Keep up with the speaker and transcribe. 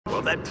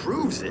Well, that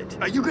proves it.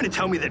 Are you gonna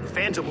tell me that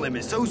Phantom Limb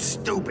is so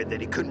stupid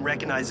that he couldn't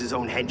recognize his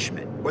own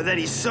henchmen? Or that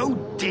he's so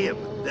dim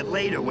that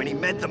later, when he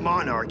met the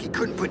Monarch, he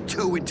couldn't put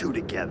two and two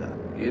together?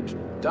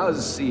 It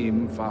does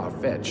seem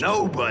far-fetched.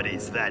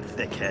 Nobody's that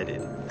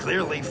thick-headed.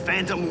 Clearly,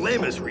 Phantom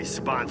Limb is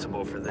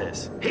responsible for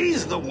this.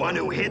 He's the one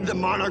who hid the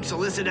Monarch's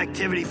illicit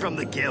activity from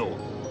the Guild.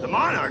 The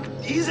Monarch,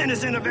 he's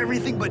innocent of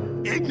everything but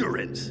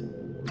ignorance.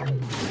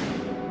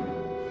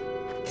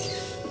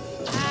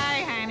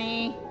 Hi,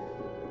 honey.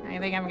 I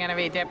think I'm gonna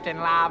be dipped in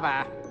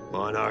lava.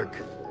 Monarch,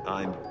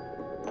 I'm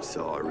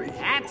sorry.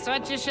 That's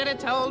what you should have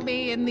told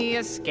me in the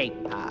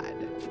escape pod.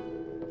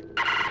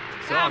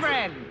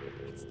 Sovereign!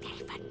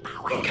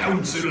 The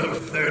Council of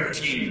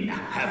 13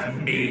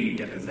 have made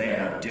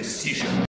their decision.